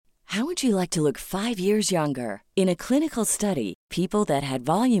How would you like to look 5 years younger? In a clinical study, people that had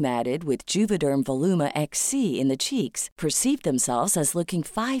volume added with Juvederm Voluma XC in the cheeks perceived themselves as looking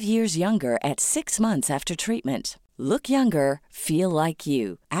 5 years younger at 6 months after treatment. Look younger, feel like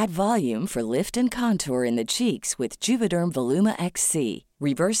you. Add volume for lift and contour in the cheeks with Juvederm Voluma XC.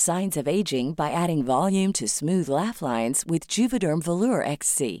 Reverse signs of aging by adding volume to smooth laugh lines with Juvederm Volure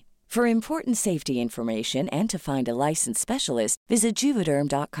XC. For important safety information and to find a licensed specialist, visit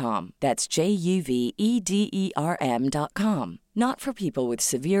Juvederm.com. That's JUVEDERM.com. Not for people with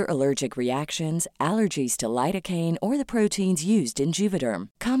severe allergic reactions, allergies to lidocaine, or the proteins used in Juvederm.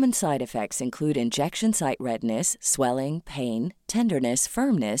 Common side effects include injection site redness, swelling, pain, tenderness,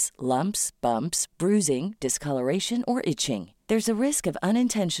 firmness, lumps, bumps, bruising, discoloration, or itching. There's a risk of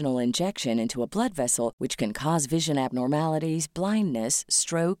unintentional injection into a blood vessel, which can cause vision abnormalities, blindness,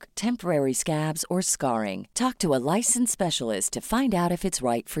 stroke, temporary scabs, or scarring. Talk to a licensed specialist to find out if it's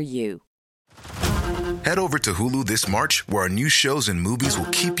right for you. Head over to Hulu this March, where our new shows and movies will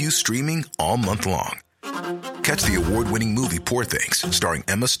keep you streaming all month long. Catch the award-winning movie Poor Things, starring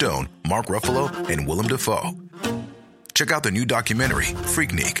Emma Stone, Mark Ruffalo, and Willem Dafoe. Check out the new documentary,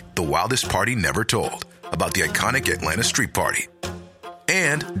 Freaknik, The Wildest Party Never Told, about the iconic Atlanta Street Party.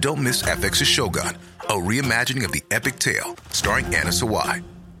 And don't miss FX's Shogun, a reimagining of the epic tale starring Anna Sawai.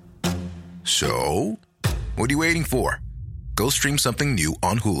 So, what are you waiting for? Go stream something new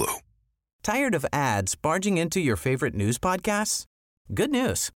on Hulu. Tired of ads barging into your favorite news podcasts? Good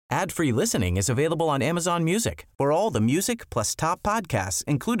news. Ad-free listening is available on Amazon Music for all the music plus top podcasts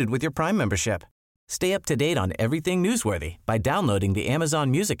included with your Prime membership. Stay up to date on everything newsworthy by downloading the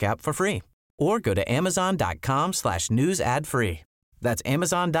Amazon Music app for free. Or go to amazon.com/news ad free. That's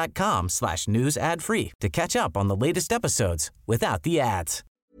amazon.com/news ad free to catch up on the latest episodes without the ads.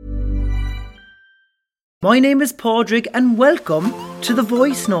 My name is Padraig and welcome to The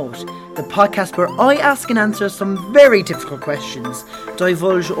Voice Note, the podcast where I ask and answer some very difficult questions,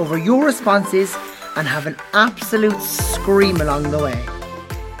 divulge over your responses and have an absolute scream along the way.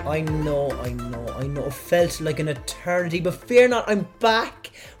 I know, it felt like an eternity, but fear not, I'm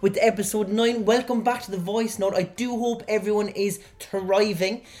back with episode 9. Welcome back to The Voice Note. I do hope everyone is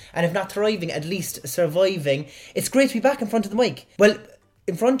thriving, and if not thriving, at least surviving. It's great to be back in front of the mic. Well,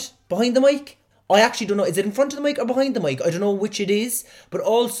 in front, behind the mic? I actually don't know, is it in front of the mic or behind the mic? I don't know which it is, but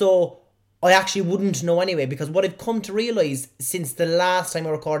also I actually wouldn't know anyway, because what I've come to realise since the last time I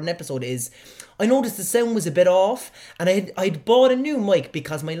recorded an episode is I noticed the sound was a bit off, and I'd bought a new mic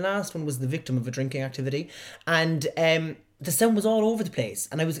because my last one was the victim of a drinking activity, and the sound was all over the place,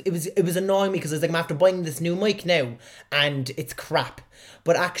 and it was annoying me because I was like, I'm after buying this new mic now and it's crap.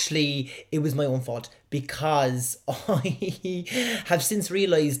 But actually it was my own fault, because I have since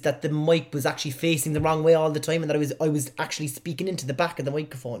realised that the mic was actually facing the wrong way all the time, and that I was actually speaking into the back of the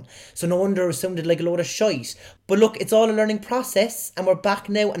microphone. So no wonder it sounded like a load of shite. But look, it's all a learning process, and we're back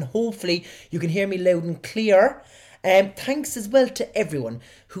now, and hopefully you can hear me loud and clear. Thanks as well to everyone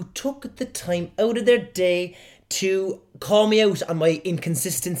who took the time out of their day to call me out on my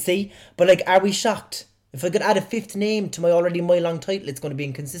inconsistency. But like, are we shocked? If I could add a fifth name to my already mile-long title, it's going to be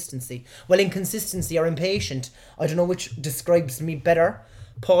inconsistency. Well, inconsistency or impatient, I don't know which describes me better.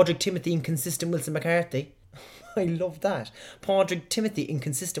 Padraig Timothy Inconsistent Wilson McCarthy. I love that. Padraig Timothy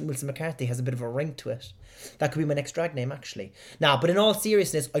Inconsistent Wilson McCarthy has a bit of a ring to it. That could be my next drag name, actually. Nah, but in all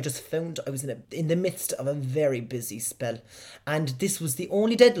seriousness, I just found I was in the midst of a very busy spell, and this was the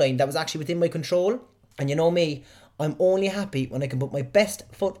only deadline that was actually within my control. And you know me, I'm only happy when I can put my best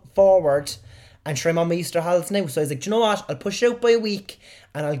foot forward. And sure, I'm on my Easter holidays now, so I was like, do you know what? I'll push it out by a week,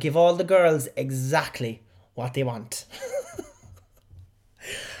 and I'll give all the girls exactly what they want.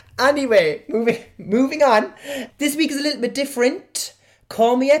 Anyway, moving on. This week is a little bit different.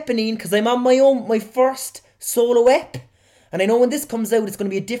 Call me Eponine, because I'm on my first solo ep. And I know when this comes out, it's going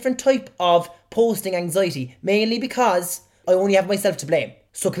to be a different type of posting anxiety, mainly because I only have myself to blame.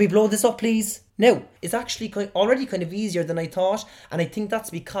 So can we blow this up, please? No, it's actually already kind of easier than I thought, and I think that's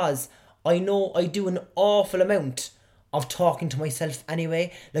because I know I do an awful amount of talking to myself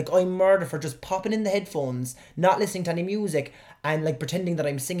anyway. Like, I'm murder for just popping in the headphones, not listening to any music, and like pretending that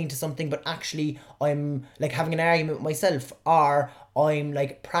I'm singing to something, but actually I'm like having an argument with myself, or I'm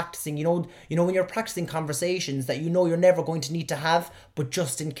like practicing, you know when you're practicing conversations that you know you're never going to need to have, but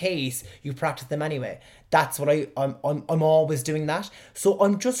just in case you practice them anyway. That's what I'm always doing that. So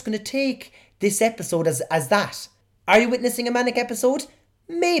I'm just going to take this episode as that. Are you witnessing a manic episode?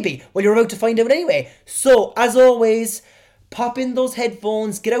 Maybe. Well, you're about to find out anyway. So, as always, pop in those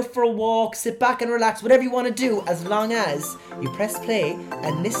headphones, get out for a walk, sit back and relax, whatever you want to do, as long as you press play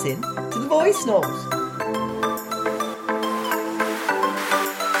and listen to the voice note.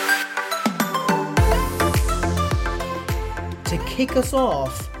 kick us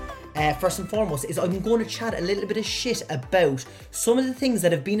off, first and foremost, is I'm going to chat a little bit of shit about some of the things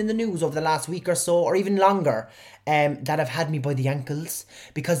that have been in the news over the last week or so, or even longer, that have had me by the ankles,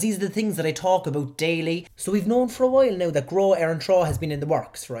 because these are the things that I talk about daily. So we've known for a while now that Gro Éireann Trá has been in the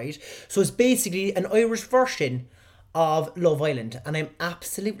works, right? So it's basically an Irish version of Love Island, and I'm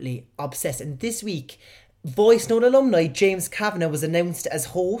absolutely obsessed. And this week, Voice Note alumni James Kavanagh was announced as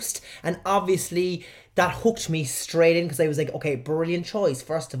host, and obviously that hooked me straight in, because I was like, okay, brilliant choice,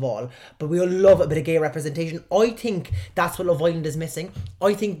 first of all, but we all love a bit of gay representation. I think that's what Love Island is missing.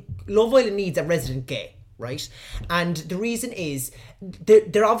 I think Love Island needs a resident gay, right? And the reason is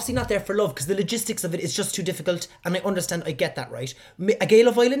they're obviously not there for love, because the logistics of it is just too difficult, and I understand, I get that, right? A gay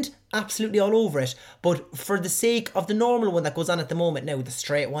Love Island, absolutely all over it, but for the sake of the normal one that goes on at the moment now, the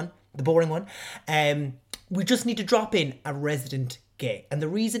straight one, the boring one, we just need to drop in a resident gay. And the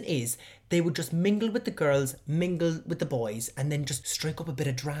reason is they would just mingle with the girls, mingle with the boys, and then just strike up a bit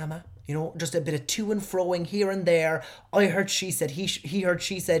of drama, you know, just a bit of to and froing here and there. I heard, she said, he heard,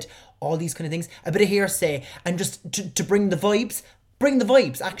 she said, all these kind of things, a bit of hearsay, and just to bring the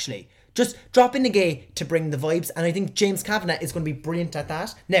vibes, actually. Just drop in the gay to bring the vibes, and I think James Kavanagh is going to be brilliant at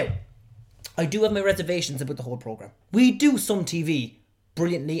that. Now, I do have my reservations about the whole programme. We do some TV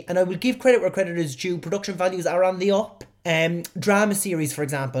brilliantly, and I will give credit where credit is due. Production values are on the up. Drama series, for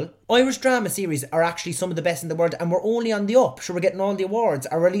example, Irish drama series are actually some of the best in the world, and we're only on the up. Sure, we're getting all the awards,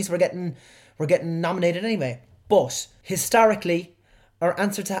 or at least we're getting nominated anyway. But historically, our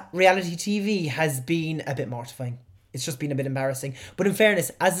answer to reality TV has been a bit mortifying. It's just been a bit embarrassing. But in fairness,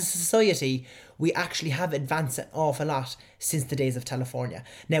 as a society, we actually have advanced an awful lot since the days of California.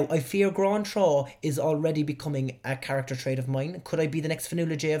 Now, I fear Gro Éireann Trá is already becoming a character trait of mine. Could I be the next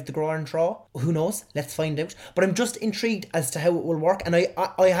Fionnuala J of the Gro Éireann Trá? Who knows? Let's find out. But I'm just intrigued as to how it will work. And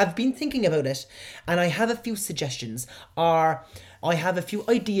I have been thinking about it. And I have a few suggestions. I have a few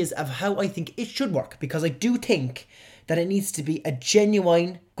ideas of how I think it should work. Because I do think that it needs to be a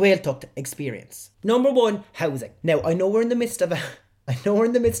genuine Gaeltacht experience. Number one, housing. Now, I know we're in the midst of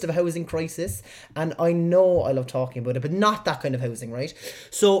a housing crisis, and I know I love talking about it, but not that kind of housing, right?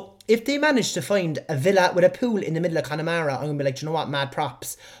 So if they manage to find a villa with a pool in the middle of Connemara, I'm going to be like, do you know what, mad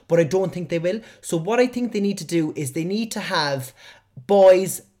props. But I don't think they will. So what I think they need to do is they need to have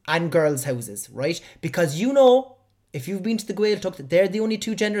boys and girls' houses, right? Because you know, if you've been to the Gaeltacht, they're the only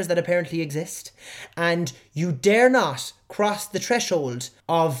two genders that apparently exist. And you dare not cross the threshold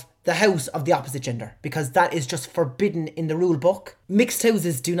of the house of the opposite gender, because that is just forbidden in the rule book. Mixed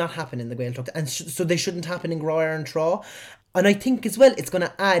houses do not happen in the Gaeltacht, and so they shouldn't happen in Gro Éireann Trá. And I think as well, it's going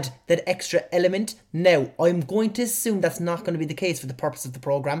to add that extra element. Now, I'm going to assume that's not going to be the case for the purpose of the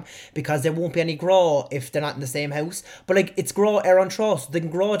programme, because there won't be any Gro if they're not in the same house. But like, it's Gro Éireann Trá, so they can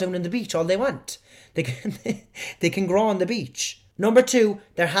Gro down on the beach all they want. They can Gro on the beach. Number two,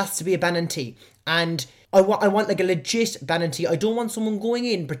 there has to be a Banantee. And I want like a legit Banantee. I don't want someone going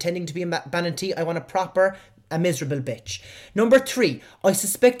in pretending to be a Banantee. I want a miserable bitch. Number three, I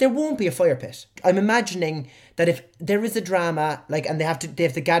suspect there won't be a fire pit. I'm imagining that if there is a drama, like, and they have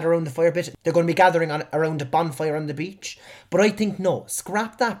to gather around the fire pit, they're going to be gathering around a bonfire on the beach. But I think no,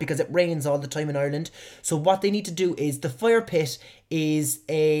 scrap that, because it rains all the time in Ireland. So what they need to do is the fire pit is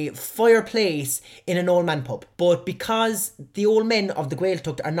a fireplace in an old man pub. But because the old men of the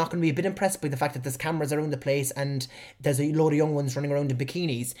Gaeltacht are not going to be a bit impressed by the fact that there's cameras around the place and there's a load of young ones running around in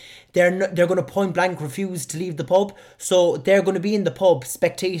bikinis, they're going to point blank refuse to leave the pub. So they're going to be in the pub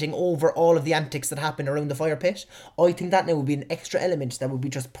spectating over all of the antics that happen around the fire pit. I think that now would be an extra element that would be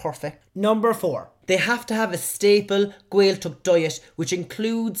just perfect. Number four, they have to have a staple Gaeltacht diet, which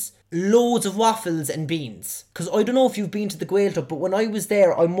includes loads of waffles and beans. Because I don't know if you've been to the Gaeltacht, but when I was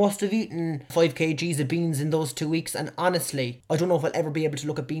there, I must have eaten 5 kgs of beans in those 2 weeks, and honestly, I don't know if I'll ever be able to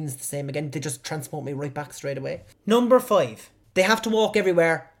look at beans the same again. They just transport me right back straight away. Number five, they have to walk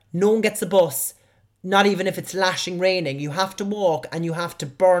everywhere. No one gets a bus. Not even if it's lashing raining. You have to walk, and you have to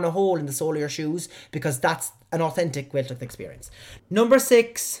burn a hole in the sole of your shoes, because that's an authentic Gaeltacht experience. Number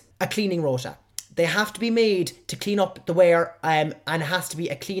six, a cleaning rota. They have to be made to clean up the ware, and it has to be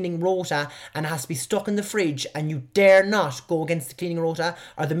a cleaning rota, and it has to be stuck in the fridge, and you dare not go against the cleaning rota,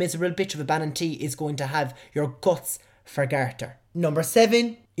 or the miserable bitch of a Banantee is going to have your guts for garter. Number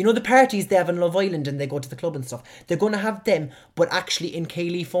seven, you know the parties they have in Love Island and they go to the club and stuff, they're going to have them, but actually in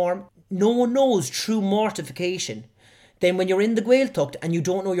Ceilidh form. No one knows true mortification Then when you're in the Gaeltacht and you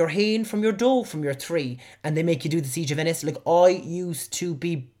don't know your hain from your dough from your 3, and they make you do the Siege of Ennis, like I used to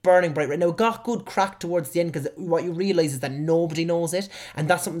be burning bright right now. It got good crack towards the end because what you realise is that nobody knows it, and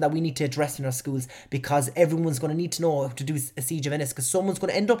that's something that we need to address in our schools, because everyone's going to need to know how to do a Siege of Ennis, because someone's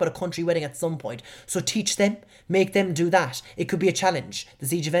going to end up at a country wedding at some point. So teach them, make them do that. It could be a challenge, the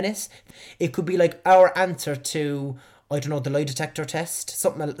Siege of Ennis. It could be like our answer to, I don't know, the lie detector test,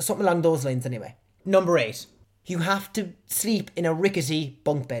 something along those lines anyway. Number 8. You have to sleep in a rickety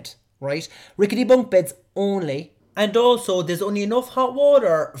bunk bed, right? Rickety bunk beds only. And also, there's only enough hot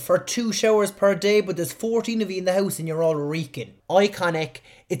water for 2 showers per day, but there's 14 of you in the house and you're all reeking. Iconic.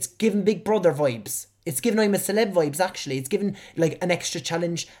 It's giving Big Brother vibes. It's giving I'm a Celeb vibes, actually. It's giving like an extra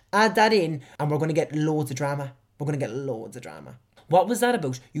challenge. Add that in and we're going to get loads of drama. What was that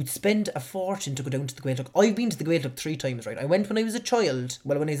about? You'd spend a fortune to go down to the Gaeltacht. I've been to the Gaeltacht 3 times, right? I went when I was a child,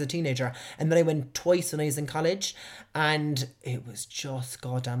 when I was a teenager, and then I went twice when I was in college, and it was just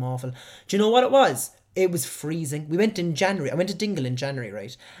goddamn awful. Do you know what it was? It was freezing. We went in January. I went to Dingle in January,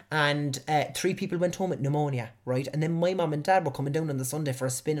 right? And 3 people went home with pneumonia, right? And then my mum and dad were coming down on the Sunday for a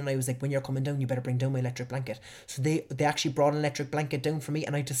spin, and I was like, when you're coming down, you better bring down my electric blanket. So they actually brought an electric blanket down for me,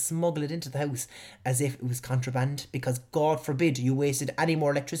 and I had to smuggle it into the house as if it was contraband, because God forbid you wasted any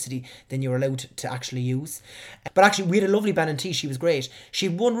more electricity than you're allowed to actually use. But actually, we had a lovely Banantee. She was great. She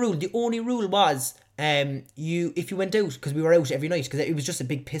had one rule. The only rule was, if you went out, because we were out every night, because it was just a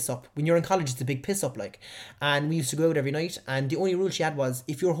big piss up. When you're in college, it's a big piss up, like, and we used to go out every night, and the only rule she had was,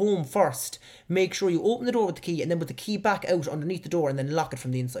 if you're home first, make sure you open the door with the key, and then put the key back out underneath the door, and then lock it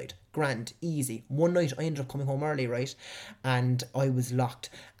from the inside. Grand, easy. One night I ended up coming home early, right, and I was locked,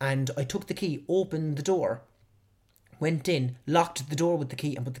 and I took the key, opened the door, went in, locked the door with the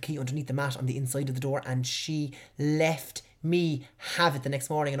key, and put the key underneath the mat on the inside of the door, and she left me have it the next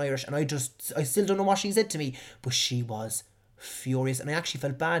morning in Irish, and I still don't know what she said to me, but she was furious, and I actually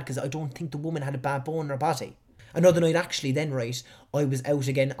felt bad because I don't think the woman had a bad bone in her body. Another night, actually, then, right, I was out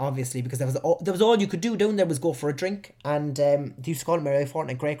again, obviously, because that was all you could do down there was go for a drink, and they used to call it Mary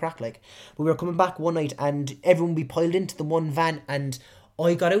Fortnite, great crack, like. But we were coming back one night, and everyone we piled into the one van, and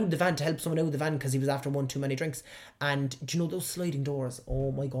I got out of the van to help someone out of the van because he was after one too many drinks. And do you know those sliding doors?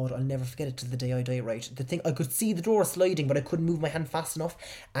 Oh my God, I'll never forget it till the day I die, right? The thing, I could see the door sliding, but I couldn't move my hand fast enough,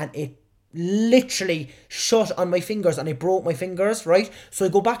 and it literally shut on my fingers, and I broke my fingers, right? So I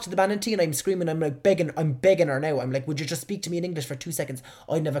go back to the Banantee and I'm screaming, I'm begging her now. I'm like, would you just speak to me in English for 2 seconds?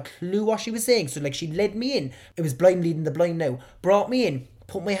 I never clue what she was saying. So like, she led me in. It was blind leading the blind now. Brought me in,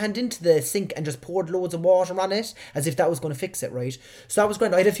 put my hand into the sink and just poured loads of water on it as if that was going to fix it, right? So that was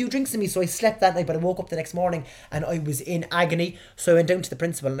great. I had a few drinks in me, so I slept that night, but I woke up the next morning and I was in agony. So I went down to the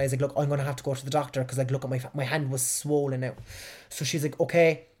principal and I was like, look, I'm going to have to go to the doctor because like, look at my hand was swollen now. So she's like,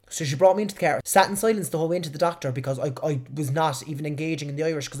 okay. So she brought me into the car, sat in silence the whole way into the doctor because I was not even engaging in the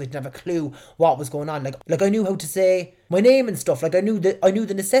Irish because I didn't have a clue what was going on. Like I knew how to say my name and stuff. Like I knew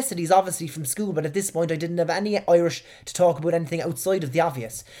the necessities obviously from school, but at this point I didn't have any Irish to talk about anything outside of the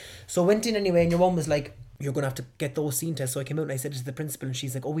obvious. So I went in anyway, and your mum was like, you're going to have to get those scene tests. So I came out and I said it to the principal, and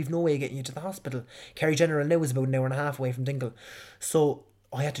she's like, oh, we've no way of getting you to the hospital. Kerry General now is about an hour and a half away from Dingle. So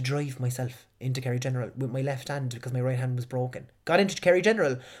I had to drive myself into Kerry General with my left hand because my right hand was broken. Got into Kerry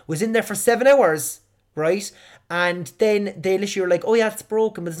General, was in there for 7 hours, right? And then they literally were like, oh yeah, it's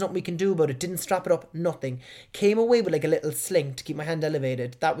broken, but there's nothing we can do about it. Didn't strap it up, nothing. Came away with like a little sling to keep my hand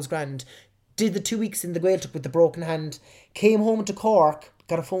elevated. That was grand. Did the 2 weeks in the Gaeltacht with the broken hand. Came home to Cork,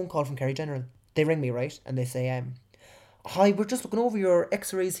 got a phone call from Kerry General. They ring me, right? And they say, hi, we're just looking over your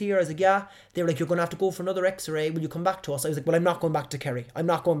x-rays here. I was like, yeah. They were like, you're going to have to go for another x-ray. Will you come back to us? I was like, well, I'm not going back to Kerry. I'm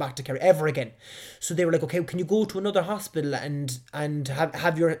not going back to Kerry ever again. So they were like, okay, can you go to another hospital and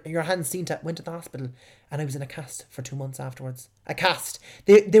have your hands seen to? Went to the hospital and I was in a cast for 2 months afterwards. A cast.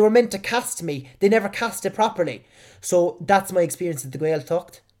 They were meant to cast me. They never cast it properly. So that's my experience at the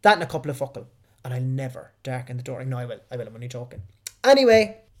Gaeltacht. That and a couple of fuckle. And I'll never darken the door. No, I will. I'm only joking.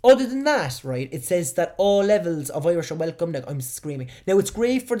 Anyway, other than that, right, it says that all levels of Irish are welcome. Now, I'm screaming. Now, it's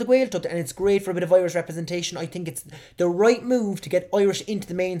great for the Gaeltacht and it's great for a bit of Irish representation. I think it's the right move to get Irish into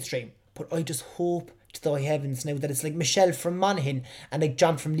the mainstream. But I just hope to the high heavens now that it's like Michelle from Monaghan and like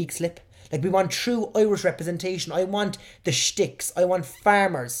John from Leixlip. Like, we want true Irish representation. I want the shticks. I want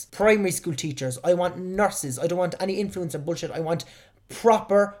farmers, primary school teachers. I want nurses. I don't want any influencer bullshit. I want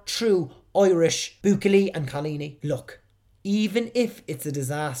proper, true Irish Buckley and Collini. Look, even if it's a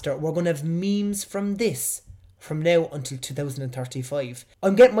disaster, we're going to have memes from this from now until 2035.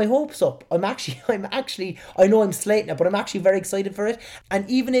 I'm getting my hopes up. I'm actually, I know I'm slating it, but I'm actually very excited for it. And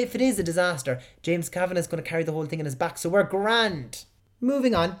even if it is a disaster, James Kavanagh is going to carry the whole thing in his back, so we're grand.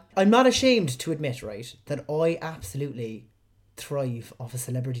 Moving on, I'm not ashamed to admit, right, that I absolutely thrive off a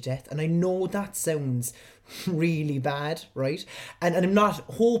celebrity death, and I know that sounds really bad, right, and I'm not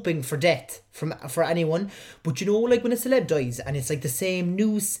hoping for death for anyone, but you know, like when a celeb dies and it's like the same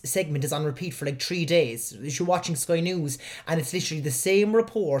news segment is on repeat for like 3 days, you're watching Sky News and it's literally the same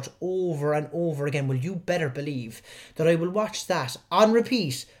report over and over again, well, you better believe that I will watch that on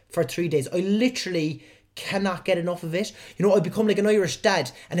repeat for 3 days. I literally cannot get enough of it. You know, I become like an Irish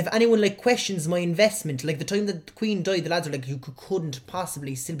dad, and if anyone like questions my investment, like the time that the Queen died, the lads are like, you couldn't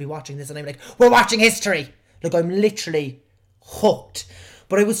possibly still be watching this, and I'm like, we're watching history. Like, I'm literally hooked.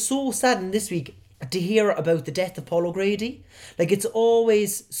 But I was so saddened this week to hear about the death of Paul O'Grady. Like, it's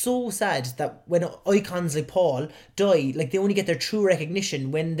always so sad that when icons like Paul die, like they only get their true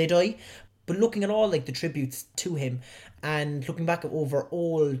recognition when they die. But looking at all like the tributes to him and looking back over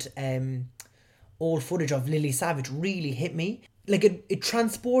old footage of Lily Savage really hit me. Like, it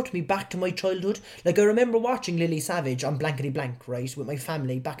transported me back to my childhood. Like, I remember watching Lily Savage on Blankety Blank, right, with my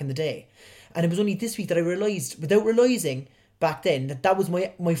family back in the day. And it was only this week that I realised, without realising back then, that was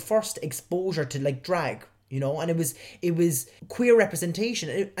my first exposure to like drag, you know, and it was queer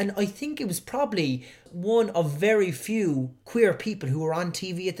representation. And I think it was probably one of very few queer people who were on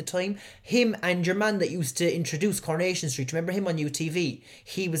TV at the time. Him and your man that used to introduce Coronation Street, remember him on UTV?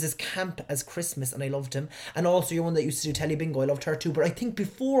 He was as camp as Christmas and I loved him. And also your one that used to do Telly Bingo, I loved her too. But I think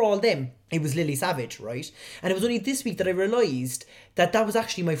before all them, it was Lily Savage, right? And it was only this week that I realised that was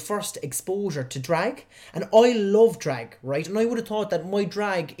actually my first exposure to drag. And I love drag, right? And I would have thought that my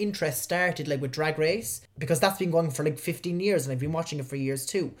drag interest started like with Drag Race, because that's been going for like 15 years and I've been watching it for years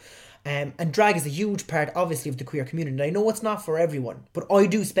too. And drag is a huge part, obviously, of the queer community. And I know it's not for everyone, but I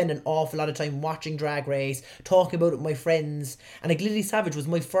do spend an awful lot of time watching Drag Race, talking about it with my friends. And like Lily Savage was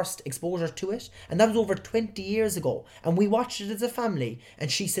my first exposure to it. And that was over 20 years ago. And we watched it as a family.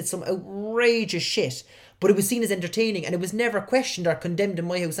 And she said some outrageous shit. But it was seen as entertaining, and it was never questioned or condemned in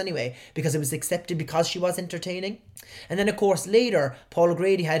my house anyway, because it was accepted because she was entertaining. And then, of course, later, Paul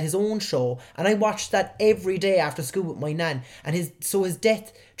O'Grady had his own show, and I watched that every day after school with my nan. And his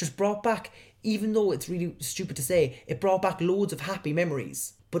death just brought back, even though it's really stupid to say, it brought back loads of happy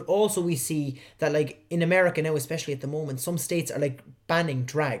memories. But also we see that, like, in America now, especially at the moment, some states are, like, banning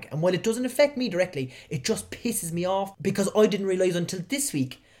drag. And while it doesn't affect me directly, it just pisses me off, because I didn't realise until this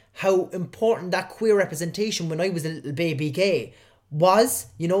week how important that queer representation when I was a little baby gay was,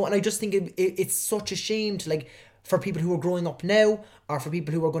 you know. And I just think it's such a shame to, like, for people who are growing up now, or for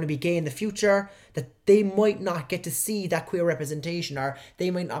people who are going to be gay in the future, that they might not get to see that queer representation, or they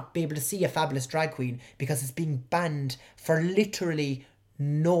might not be able to see a fabulous drag queen because it's being banned for literally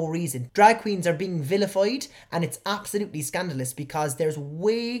no reason. Drag queens are being vilified, and it's absolutely scandalous, because there's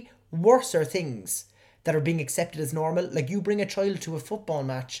way worser things that are being accepted as normal. Like, you bring a child to a football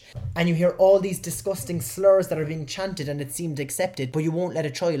match and you hear all these disgusting slurs that are being chanted and it seemed accepted, but you won't let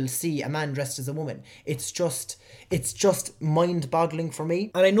a child see a man dressed as a woman. It's just mind-boggling for me.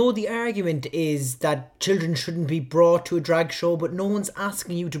 And I know the argument is that children shouldn't be brought to a drag show, but no one's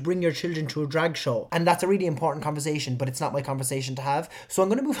asking you to bring your children to a drag show. And that's a really important conversation, but it's not my conversation to have. So I'm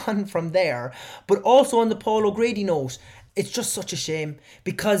going to move on from there. But also on the Paul O'Grady note, it's just such a shame,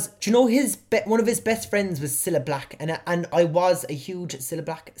 because do you know one of his best friends was Cilla Black, and I was a huge Cilla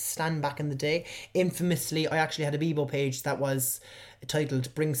Black stan back in the day. Infamously, I actually had a Bebo page that was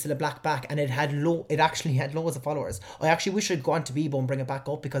titled "Bring Cilla Black Back," and it actually had loads of followers. I actually wish I'd go on to Bebo and bring it back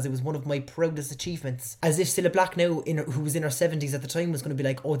up, because it was one of my proudest achievements. As if Cilla Black now, who was in her 70s at the time, was going to be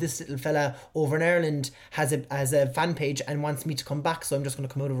like, oh, this little fella over in Ireland has a fan page and wants me to come back, so I'm just going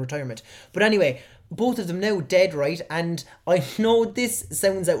to come out of retirement. But anyway, both of them now dead, right? And I know this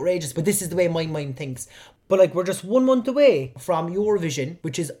sounds outrageous, but this is the way my mind thinks. But like, we're just 1 month away from Eurovision,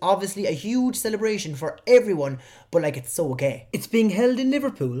 which is obviously a huge celebration for everyone, but like, it's so gay. It's being held in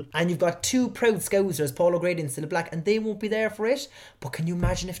Liverpool, and you've got two proud Scousers, Paul O'Grady and Cilla Black, and they won't be there for it. But can you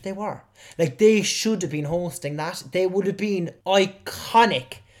imagine if they were? Like, they should have been hosting that. They would have been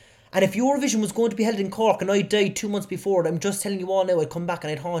iconic. And if Eurovision was going to be held in Cork and I died 2 months before it, I'm just telling you all now, I'd come back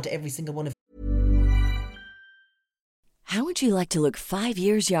and I'd haunt every single one of. How would you like to look 5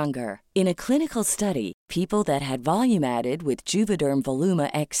 years younger? In a clinical study, people that had volume added with Juvederm Voluma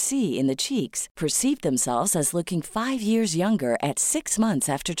XC in the cheeks perceived themselves as looking 5 years younger at 6 months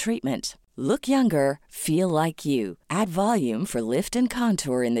after treatment. Look younger, feel like you. Add volume for lift and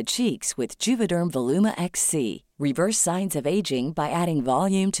contour in the cheeks with Juvederm Voluma XC. Reverse signs of aging by adding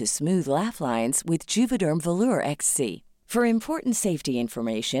volume to smooth laugh lines with Juvederm Volure XC. For important safety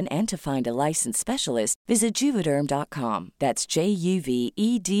information and to find a licensed specialist, visit Juvederm.com. That's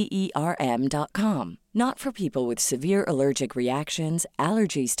JUVEDERM.com. Not for people with severe allergic reactions,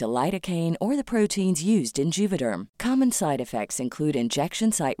 allergies to lidocaine, or the proteins used in Juvederm. Common side effects include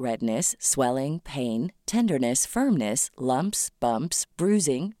injection site redness, swelling, pain, tenderness, firmness, lumps, bumps,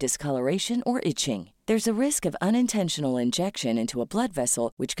 bruising, discoloration, or itching. There's a risk of unintentional injection into a blood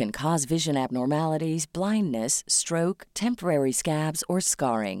vessel, which can cause vision abnormalities, blindness, stroke, temporary scabs, or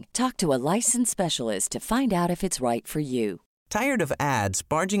scarring. Talk to a licensed specialist to find out if it's right for you. Tired of ads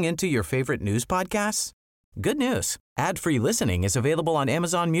barging into your favorite news podcasts? Good news. Ad-free listening is available on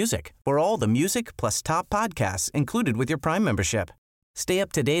Amazon Music for all the music plus top podcasts included with your Prime membership. Stay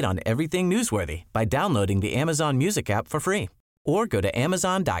up to date on everything newsworthy by downloading the Amazon Music app for free or go to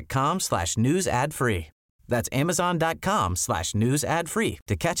amazon.com/news ad free. That's amazon.com/news ad free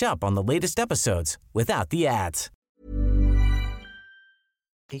to catch up on the latest episodes without the ads.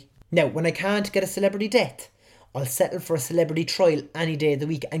 Now, when I can't get a celebrity death, I'll settle for a celebrity trial any day of the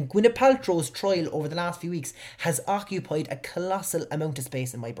week. And Gwyneth Paltrow's trial over the last few weeks has occupied a colossal amount of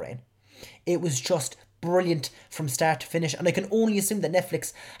space in my brain. It was just brilliant from start to finish, and I can only assume that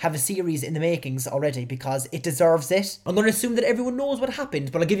Netflix have a series in the makings already because it deserves it. I'm going to assume that everyone knows what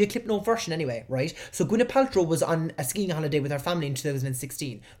happened, but I'll give you a clip note version anyway, right? So Gwyneth Paltrow was on a skiing holiday with her family in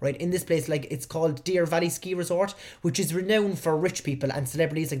 2016, right? In this place, like, it's called Deer Valley Ski Resort, which is renowned for rich people and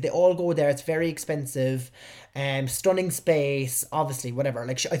celebrities. Like, they all go there. It's very expensive, stunning space, obviously, whatever.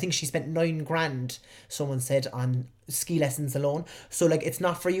 Like, I think she spent $9,000, someone said, on ski lessons alone. So, like, it's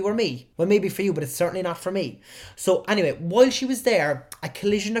not for you or me. Well, maybe for you, but it's certainly not for me. So anyway, while she was there, a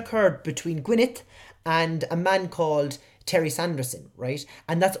collision occurred between Gwyneth and a man called Terry Sanderson, right?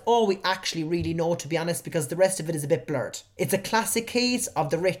 And that's all we actually really know, to be honest, because the rest of it is a bit blurred. It's a classic case of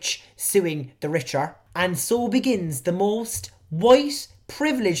the rich suing the richer, and so begins the most white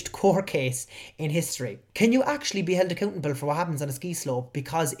privileged court case in history. Can you actually be held accountable for what happens on a ski slope?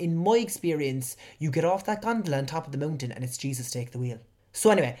 Because in my experience, you get off that gondola on top of the mountain and it's Jesus take the wheel. So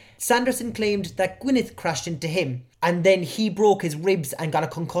anyway, Sanderson claimed that Gwyneth crashed into him and then he broke his ribs and got a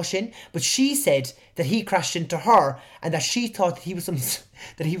concussion, but she said that he crashed into her and that she thought that he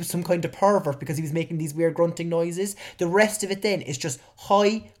was some kind of pervert because he was making these weird grunting noises. The rest of it then is just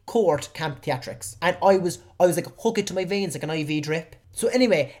high court camp theatrics, and I was like, hook it to my veins like an IV drip. So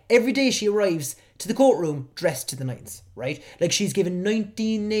anyway, every day she arrives to the courtroom dressed to the nines, right? Like, she's given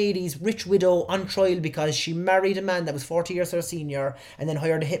 1980s rich widow on trial because she married a man that was 40 years her senior and then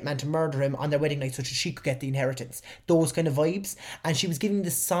hired a hitman to murder him on their wedding night so that she could get the inheritance. Those kind of vibes. And she was giving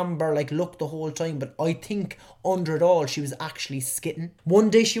this somber like look the whole time, but I think under it all she was actually skitting.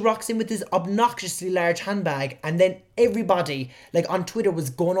 One day she rocks in with this obnoxiously large handbag, and then everybody like on Twitter was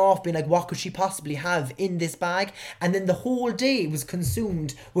going off being like, what could she possibly have in this bag? And then the whole day was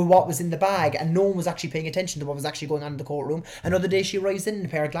consumed with what was in the bag, and no one was actually paying attention to what was actually going on in the courtroom. Another day she arrives in a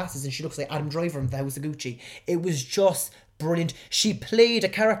pair of glasses and she looks like Adam Driver in the House of Gucci. It was just brilliant. She played a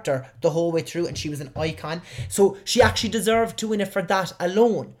character the whole way through and she was an icon. So she actually deserved to win it for that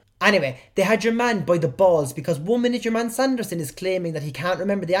alone. Anyway, they had your man by the balls because one minute your man Sanderson is claiming that he can't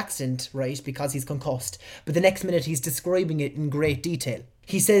remember the accident, right, because he's concussed, but the next minute he's describing it in great detail.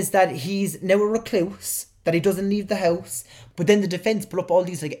 He says that he's now a recluse, that he doesn't leave the house, but then the defence put up all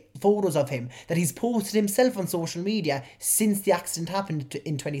these like photos of him that he's posted himself on social media since the accident happened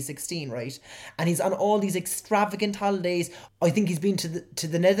in 2016, right? And he's on all these extravagant holidays. I think he's been to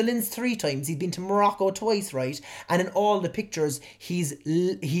the Netherlands 3 times, he's been to Morocco twice, right? And in all the pictures he's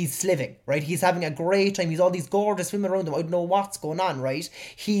sliving, right? He's having a great time. He's all these gorgeous women around him. I don't know what's going on, right?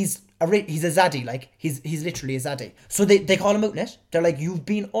 He's a zaddy, like he's literally a zaddy. So they call him out net. They're like, you're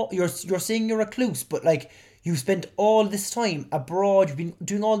saying you're a recluse, but like you spent all this time abroad, you've been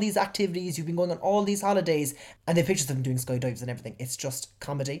doing all these activities, you've been going on all these holidays, and they pictures of him doing skydives and everything. It's just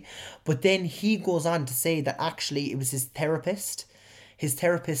comedy. But then he goes on to say that actually it was his therapist. His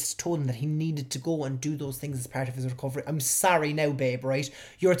therapist told him that he needed to go and do those things as part of his recovery. I'm sorry now, babe, right?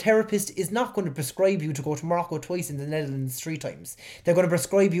 Your therapist is not going to prescribe you to go to Morocco twice and the Netherlands 3 times. They're going to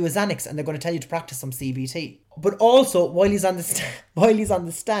prescribe you a Xanax and they're going to tell you to practice some CBT. But also, while he's on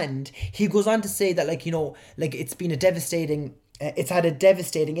the stand, he goes on to say that, like, you know, like it's been it's had a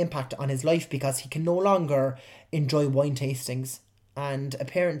devastating impact on his life because he can no longer enjoy wine tastings. And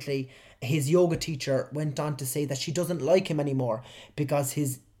apparently his yoga teacher went on to say that she doesn't like him anymore because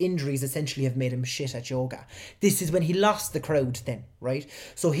his injuries essentially have made him shit at yoga. This is when he lost the crowd then, right?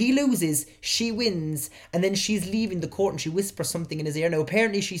 So he loses, she wins, and then she's leaving the court and she whispers something in his ear. Now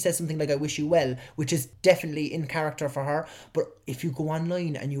apparently she says something like, I wish you well, which is definitely in character for her. But if you go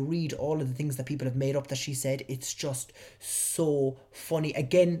online and you read all of the things that people have made up that she said, it's just so funny.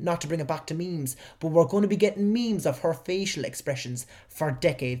 Again, not to bring it back to memes, but we're going to be getting memes of her facial expressions for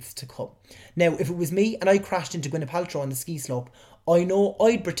decades to come. Now, if it was me and I crashed into Gwyneth Paltrow on the ski slope, I know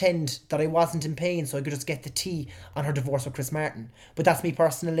I'd pretend that I wasn't in pain so I could just get the tea on her divorce with Chris Martin. But that's me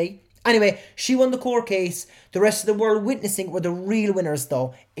personally. Anyway, she won the court case. The rest of the world witnessing were the real winners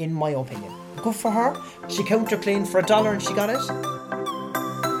though, in my opinion. Good for her. She counterclaimed for $1 and she got it.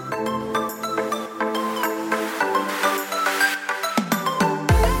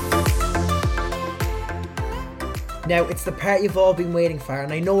 Now, it's the part you've all been waiting for,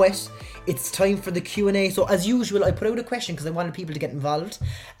 and I know it. It's time for the Q&A. So, as usual, I put out a question because I wanted people to get involved.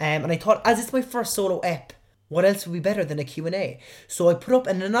 And I thought, as it's my first solo ep, what else would be better than a Q&A? So I put up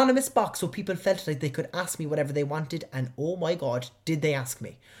an anonymous box so people felt like they could ask me whatever they wanted. And oh my God, did they ask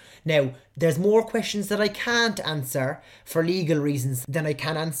me. Now, there's more questions that I can't answer for legal reasons than I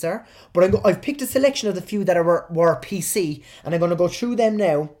can answer. But I've picked a selection of the few that were PC. And I'm going to go through them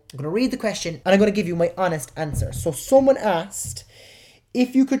now. I'm going to read the question and I'm going to give you my honest answer. So someone asked,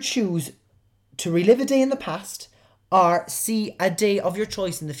 if you could choose to relive a day in the past or see a day of your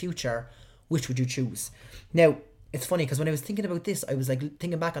choice in the future, which would you choose? Now, it's funny because when I was thinking about this, I was like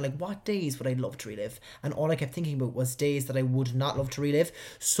thinking back on like what days would I love to relive, and all I kept thinking about was days that I would not love to relive.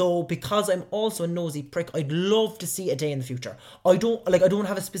 So because I'm also a nosy prick, I'd love to see a day in the future. I don't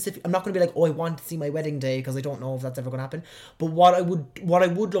have a specific. I'm not going to be like, oh, I want to see my wedding day because I don't know if that's ever going to happen. But what I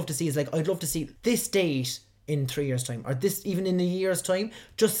would love to see is like I'd love to see this date in 3 years' time, or this even in a year's time,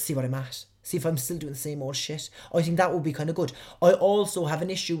 just to see what I'm at. See if I'm still doing the same old shit. I think that would be kind of good. I also have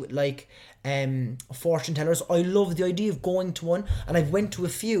an issue with like fortune tellers. I love the idea of going to one, and I've went to a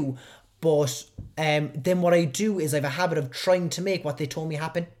few, but then what I do is I have a habit of trying to make what they told me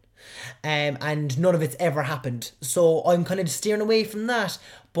happen. And none of it's ever happened. So I'm kind of steering away from that.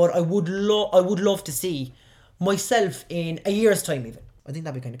 But I would love to see myself in a year's time even. I think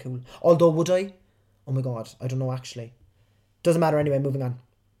that'd be kind of cool. Although would I? Oh my God, I don't know actually. Doesn't matter anyway, moving on.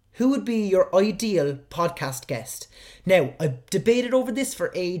 Who would be your ideal podcast guest? Now, I've debated over this for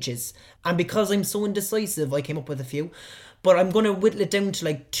ages, and because I'm so indecisive, I came up with a few, but I'm going to whittle it down to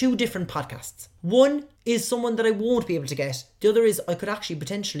like 2 different podcasts. One is someone that I won't be able to get. The other is I could actually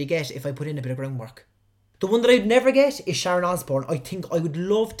potentially get if I put in a bit of groundwork. The one that I'd never get is Sharon Osbourne. I think I would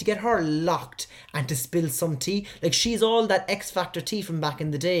love to get her locked and to spill some tea. Like, she's all that X Factor tea from back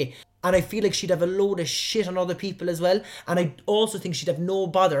in the day. And I feel like she'd have a load of shit on other people as well. And I also think she'd have no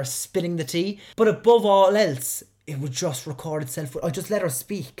bother spilling the tea. But above all else, it would just record itself. I'd just let her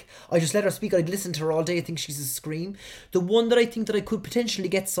speak. I'd listen to her all day. I think she's a scream. The one that I think that I could potentially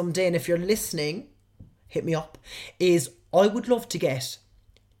get someday, and if you're listening, hit me up, is I would love to get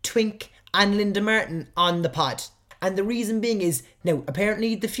Twink and Linda Martin on the pod. And the reason being is, now,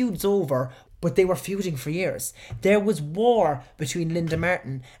 apparently the feud's over, but they were feuding for years. There was war between Linda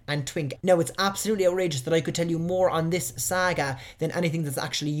Martin and Twink. Now, it's absolutely outrageous that I could tell you more on this saga than anything that's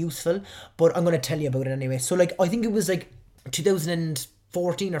actually useful, but I'm going to tell you about it anyway. So, like, I think it was like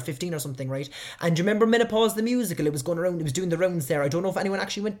 2014 or 15 or something, right? And do you remember Menopause the musical? It was going around, it was doing the rounds there. I don't know if anyone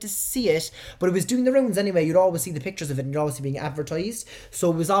actually went to see it, but it was doing the rounds anyway. You'd always see the pictures of it and you'd always see being advertised.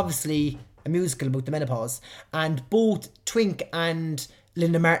 So it was obviously a musical about the menopause. And both Twink and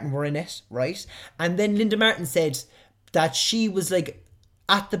Linda Martin were in it, right? And then Linda Martin said that she was like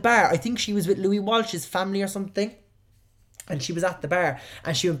at the bar. I think she was with Louis Walsh's family or something. And she was at the bar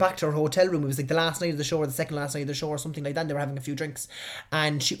and she went back to her hotel room. It was like the last night of the show or the second last night of the show or something like that. And they were having a few drinks.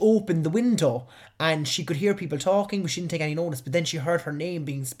 And she opened the window and she could hear people talking, but she didn't take any notice. But then she heard her name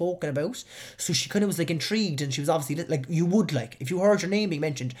being spoken about. So she kind of was like intrigued, and she was obviously like, you would like, if you heard your name being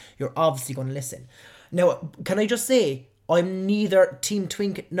mentioned, you're obviously going to listen. Now, can I just say, I'm neither Team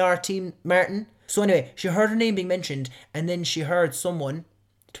Twink nor Team Martin. So anyway, she heard her name being mentioned, and then she heard someone,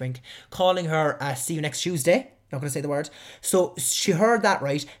 Twink, calling her see you next Tuesday. Not going to say the word. So she heard that,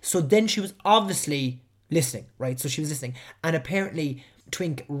 right? So then she was obviously listening, right? So she was listening. And apparently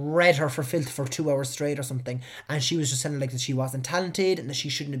Twink read her for filth for 2 hours straight or something. And she was just saying like that she wasn't talented and that she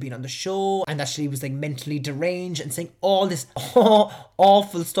shouldn't have been on the show and that she was like mentally deranged and saying all this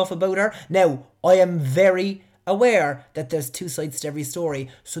awful stuff about her. Now, I am very aware that there's 2 sides to every story,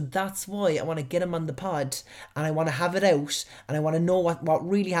 so that's why I want to get him on the pod and I want to have it out and I want to know what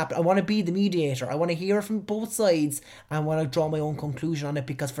really happened. I want to be the mediator. I want to hear from both sides and I want to draw my own conclusion on it,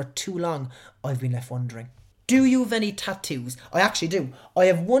 because for too long I've been left wondering. Do you have any tattoos? I actually do. I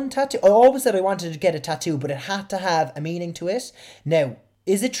have one tattoo. I always said I wanted to get a tattoo, but it had to have a meaning to it. Now,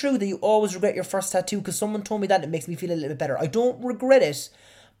 is it true that you always regret your first tattoo? Because someone told me that, and it makes me feel a little bit better. I don't regret it,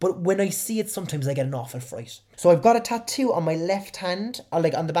 but when I see it, sometimes I get an awful fright. So I've got a tattoo on my left hand,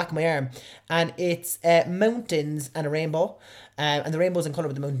 like on the back of my arm, and it's mountains and a rainbow. And the rainbow's in colour,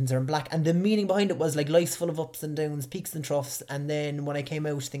 but the mountains are in black. And the meaning behind it was like life's full of ups and downs, peaks and troughs. And then when I came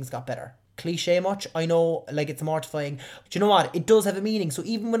out, things got better. Cliche much? I know, like, it's mortifying. But you know what? It does have a meaning. So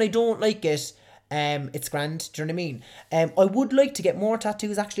even when I don't like it, it's grand. Do you know what I mean? I would like to get more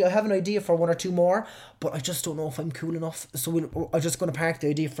tattoos. Actually, I have an idea for 1 or 2 more, but I just don't know if I'm cool enough. So I'm just going to park the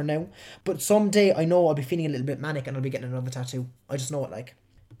idea for now. But someday I know I'll be feeling a little bit manic and I'll be getting another tattoo. I just know it like.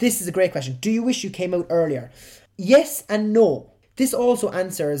 This is a great question. Do you wish you came out earlier? Yes and no. This also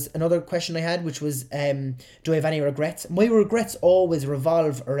answers another question I had, which was, do I have any regrets? My regrets always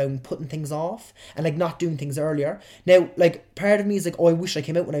revolve around putting things off and like not doing things earlier. Now, like, part of me is like, oh, I wish I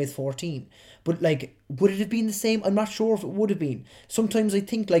came out when I was 14. But like, would it have been the same? I'm not sure if it would have been. Sometimes I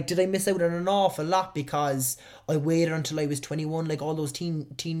think, like, did I miss out on an awful lot because I waited until I was 21, like all those teen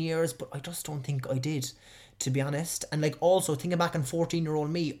years? But I just don't think I did, to be honest. And like, also thinking back on 14-year-old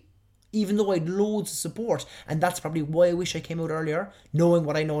me, even though I had loads of support, and that's probably why I wish I came out earlier, knowing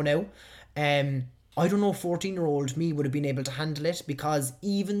what I know now. I don't know 14-year-old me would have been able to handle it, because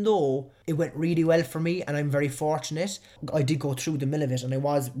even though it went really well for me, and I'm very fortunate, I did go through the mill of it, and I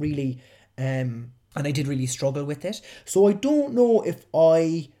was really, and I did really struggle with it. So I don't know if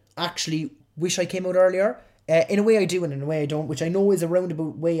I actually wish I came out earlier. In a way I do, and in a way I don't, which I know is a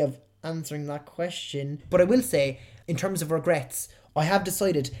roundabout way of answering that question. But I will say, in terms of regrets, I have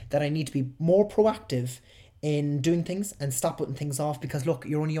decided that I need to be more proactive in doing things and stop putting things off, because look,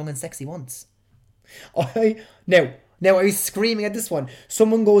 you're only young and sexy once. Now I was screaming at this one.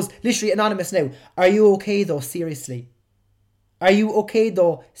 Someone goes, literally anonymous now, are you okay though? Seriously. Are you okay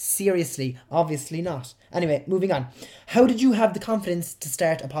though? Seriously. Obviously not. Anyway, moving on. How did you have the confidence to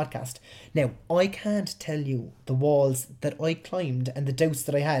start a podcast? Now, I can't tell you the walls that I climbed and the doubts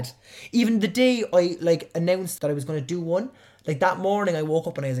that I had. Even the day I announced that I was going to do one, like that morning I woke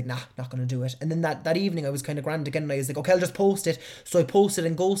up and I was like, nah, not going to do it. And then that evening I was kind of grand again and I was like, okay, I'll just post it. So I posted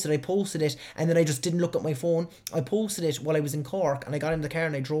and ghosted. I posted it and then I just didn't look at my phone. I posted it while I was in Cork and I got in the car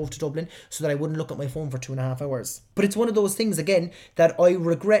and I drove to Dublin so that I wouldn't look at my phone for 2.5 hours. But it's one of those things, again, that I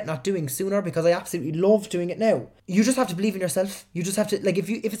regret not doing sooner, because I absolutely love doing it now. You just have to believe in yourself. You just have to, like, if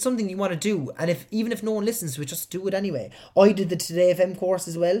it's something you want to do, and even if no one listens to it, just do it anyway. I did the Today FM course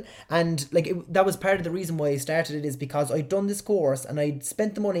as well, and that was part of the reason why I started it, is because I'd done this course and I'd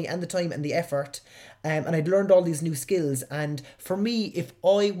spent the money and the time and the effort, and I'd learned all these new skills. And for me, if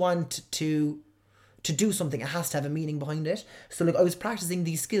I want to do something, it has to have a meaning behind it. So I was practicing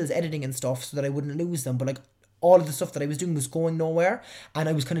these skills, editing and stuff, so that I wouldn't lose them, but all of the stuff that I was doing was going nowhere and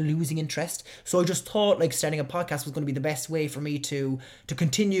I was kind of losing interest. So I just thought starting a podcast was going to be the best way for me to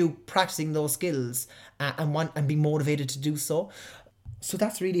continue practicing those skills and be motivated to do so. So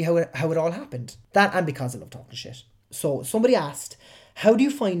that's really how it all happened. That, and because I love talking shit. So somebody asked, how do you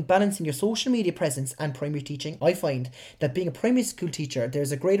find balancing your social media presence and primary teaching? I find that being a primary school teacher,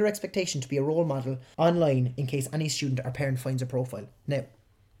 there's a greater expectation to be a role model online in case any student or parent finds a profile. Now,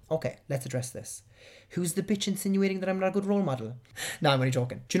 okay, let's address this. Who's the bitch insinuating that I'm not a good role model? No, I'm only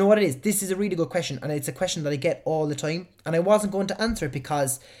joking. Do you know what it is? This is a really good question, and it's a question that I get all the time, and I wasn't going to answer it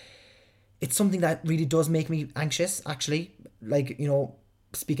because it's something that really does make me anxious, actually.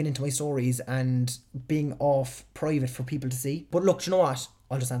 Speaking into my stories and being off private for people to see. But look, do you know what?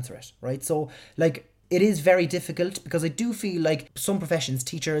 I'll just answer it, right? So, it is very difficult, because I do feel like some professions,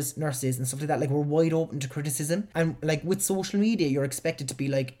 teachers, nurses and stuff like that, we're wide open to criticism. And with social media, you're expected to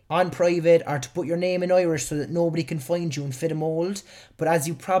be on private, or to put your name in Irish so that nobody can find you and fit a mould. But as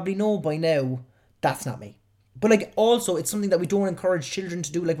you probably know by now, that's not me. But also, it's something that we don't encourage children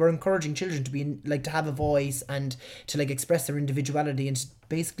to do. We're encouraging children to be to have a voice and to express their individuality and to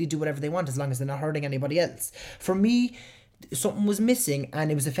basically do whatever they want, as long as they're not hurting anybody else. For me, something was missing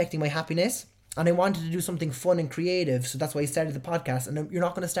and it was affecting my happiness. And I wanted to do something fun and creative, so that's why I started the podcast. And you're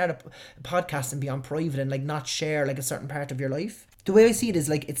not going to start a podcast and be on private and not share a certain part of your life. The way I see it is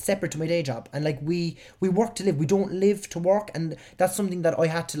it's separate to my day job, and we work to live. We don't live to work, and that's something that I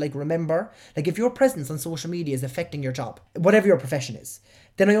had to remember. If your presence on social media is affecting your job, whatever your profession is,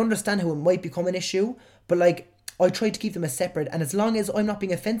 then I understand how it might become an issue. But I try to keep them as separate, and as long as I'm not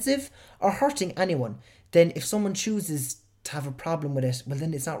being offensive or hurting anyone, then if someone chooses to have a problem with it, well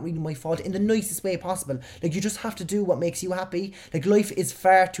then it's not really my fault, in the nicest way possible. Like, you just have to do what makes you happy. Like, life is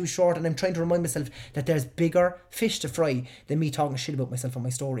far too short, and I'm trying to remind myself that there's bigger fish to fry than me talking shit about myself on my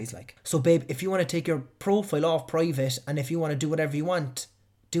stories. Like, so babe, if you want to take your profile off private, and if you want to do whatever you want,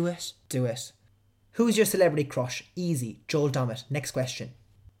 do it. Who's your celebrity crush? Easy. Joel Dommett. Next question.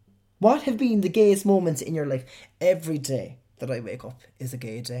 What have been the gayest moments in your life? Every day that I wake up is a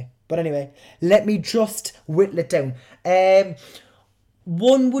gay day. But anyway, let me just whittle it down.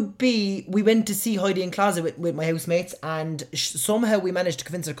 One would be, we went to see Heidi in Closet with my housemates, and somehow we managed to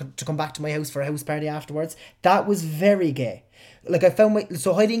convince her to come back to my house for a house party afterwards. That was very gay. Like, I found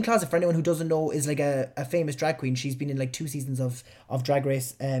so Heidi in Closet, for anyone who doesn't know, is like a famous drag queen. She's been in like 2 seasons of Drag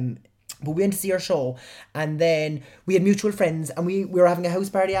Race. But we went to see her show, and then we had mutual friends, and we were having a house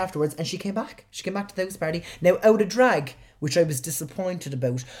party afterwards, and she came back. She came back to the house party. Now, out of drag, which I was disappointed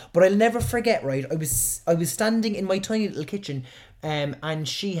about, but I'll never forget, right? I was standing in my tiny little kitchen, and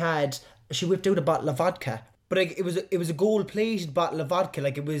she whipped out a bottle of vodka. But like, it was a gold-plated bottle of vodka.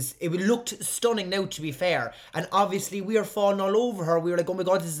 Like, it looked stunning now, to be fair. And obviously, we were falling all over her. We were like, oh my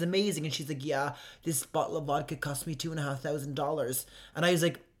God, this is amazing. And she's like, yeah, this bottle of vodka cost me $2,500. And I was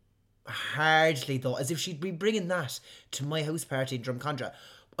like, hardly though, as if she'd be bringing that to my house party in Drumcondra.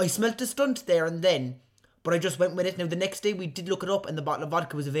 I smelt the stunt there and then, but I just went with it. Now, the next day we did look it up, and the bottle of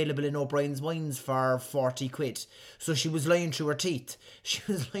vodka was available in O'Brien's Wines for 40 quid. So she was lying through her teeth. She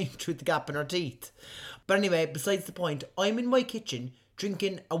was lying through the gap in her teeth. But anyway, besides the point, I'm in my kitchen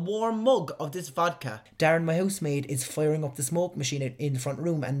drinking a warm mug of this vodka. Darren, my housemate, is firing up the smoke machine in the front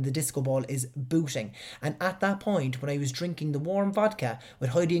room, and the disco ball is booting. And at that point, when I was drinking the warm vodka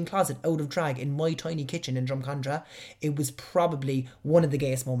with Heidi in Closet out of drag in my tiny kitchen in Drumcondra, it was probably one of the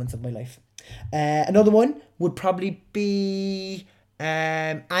gayest moments of my life. Another one would probably be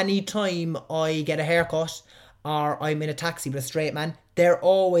any time I get a haircut or I'm in a taxi with a straight man. They're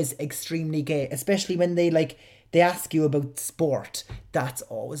always extremely gay, especially when they ask you about sport. That's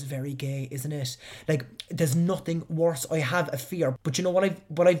always very gay, isn't it? Like, there's nothing worse. I have a fear, but you know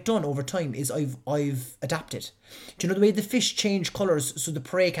what I've done over time is I've adapted. Do you know the way the fish change colours so the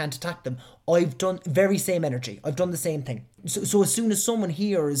prey can't attack them? I've done very same energy. I've done the same thing. So as soon as someone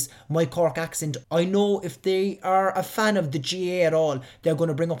hears my Cork accent, I know if they are a fan of the GA at all, they're going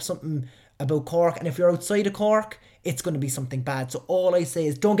to bring up something about Cork, and if you're outside of Cork, it's going to be something bad. So all I say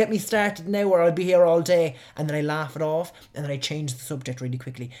is, don't get me started now or I'll be here all day, and then I laugh it off, and then I change the subject really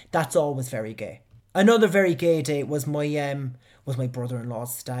quickly. That's always very gay. Another very gay day was my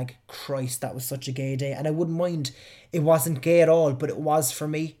brother-in-law's stag. Christ, that was such a gay day, and I wouldn't mind. It wasn't gay at all, but it was for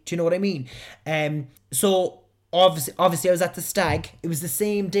me. Do you know what I mean? So Obviously I was at the stag. It was the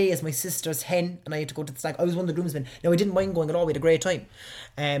same day as my sister's hen, and I had to go to the stag. I was one of the groomsmen. Now, I didn't mind going at all. We had a great time.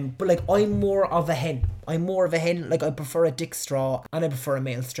 But like, I'm more of a hen. Like, I prefer a dick straw, and I prefer a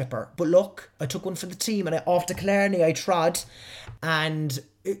male stripper. But look, I took one for the team, and off to Killarney I trod, and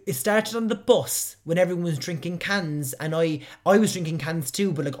it started on the bus when everyone was drinking cans, and I was drinking cans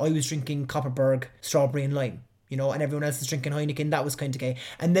too, but like, I was drinking Copperberg strawberry and lime. You know, and everyone else is drinking Heineken. That was kind of gay.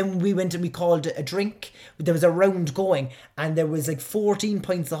 And then we went and we called it a drink. There was a round going, and there was like 14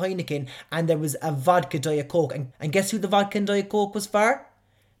 pints of Heineken, and there was a vodka Diet Coke. And guess who the vodka and Diet Coke was for?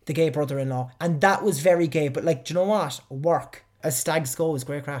 The gay brother-in-law. And that was very gay. But like, do you know what? Work. A stag's go is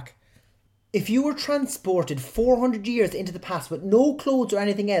great crack. If you were transported 400 years into the past with no clothes or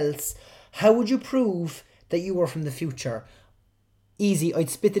anything else, how would you prove that you were from the future? Easy. I'd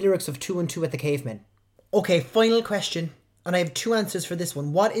spit the lyrics of 2 and 2 at the cavemen. Okay, final question, and I have 2 answers for this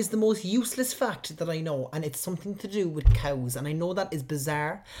one. What is the most useless fact that I know? And it's something to do with cows, and I know that is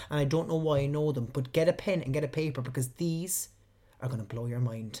bizarre, and I don't know why I know them, but get a pen and get a paper, because these are going to blow your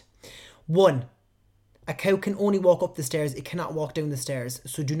mind. 1, a cow can only walk up the stairs, it cannot walk down the stairs,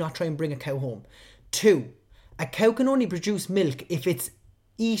 so do not try and bring a cow home. 2, a cow can only produce milk if it's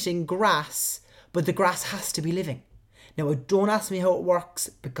eating grass, but the grass has to be living. Now, don't ask me how it works,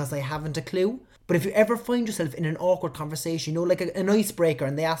 because I haven't a clue. But if you ever find yourself in an awkward conversation, you know, like an icebreaker,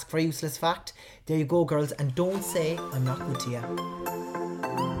 and they ask for a useless fact, there you go, girls, and don't say I'm not good to you.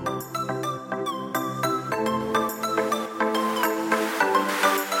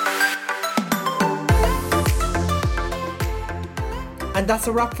 And that's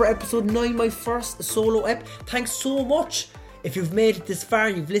a wrap for episode 9, my first solo ep. Thanks so much. If you've made it this far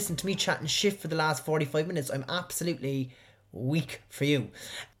and you've listened to me chatting shit for the last 45 minutes, I'm absolutely weak for you.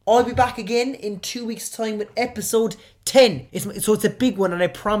 I'll be back again in 2 weeks' time with episode 10. So it's a big one, and I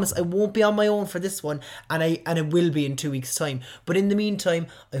promise I won't be on my own for this one, and it will be in 2 weeks' time. But in the meantime,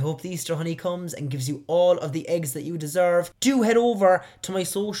 I hope the Easter honey comes and gives you all of the eggs that you deserve. Do head over to my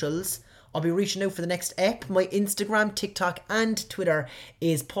socials I'll be reaching out for the next ep. My Instagram, TikTok and Twitter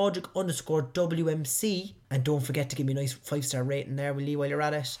is Podrick_WMC. And don't forget to give me a nice 5-star rating there, will you, while you're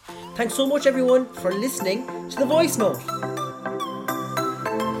at it. Thanks so much everyone for listening to the voice note.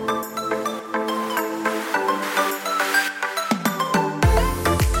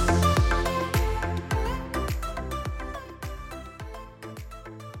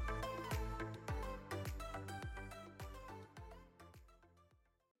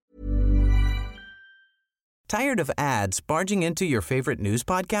 Tired of ads barging into your favorite news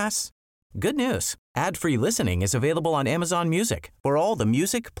podcasts? Good news. Ad-free listening is available on Amazon Music for all the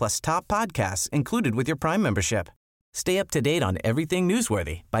music plus top podcasts included with your Prime membership. Stay up to date on everything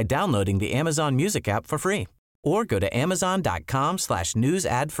newsworthy by downloading the Amazon Music app for free or go to amazon.com/news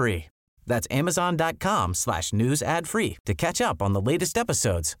ad free. That's amazon.com/news ad free to catch up on the latest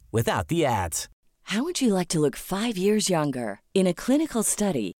episodes without the ads. How would you like to look 5 years younger? In a clinical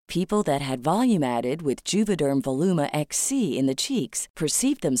study, people that had volume added with Juvederm Voluma XC in the cheeks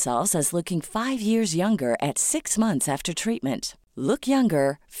perceived themselves as looking 5 years younger at 6 months after treatment. Look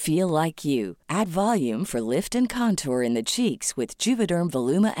younger, feel like you. Add volume for lift and contour in the cheeks with Juvederm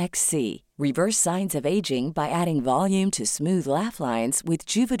Voluma XC. Reverse signs of aging by adding volume to smooth laugh lines with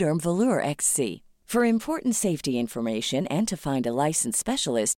Juvederm Volure XC. For important safety information and to find a licensed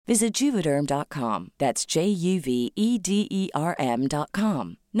specialist, visit Juvederm.com. That's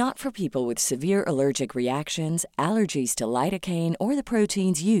JUVEDERM.com. Not for people with severe allergic reactions, allergies to lidocaine, or the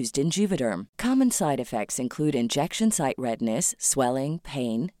proteins used in Juvederm. Common side effects include injection site redness, swelling,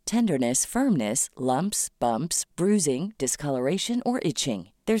 pain, tenderness, firmness, lumps, bumps, bruising, discoloration, or itching.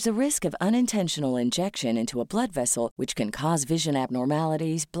 There's a risk of unintentional injection into a blood vessel, which can cause vision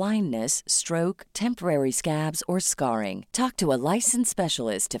abnormalities, blindness, stroke, temporary scabs, or scarring. Talk to a licensed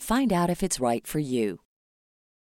specialist to find out if it's right for you.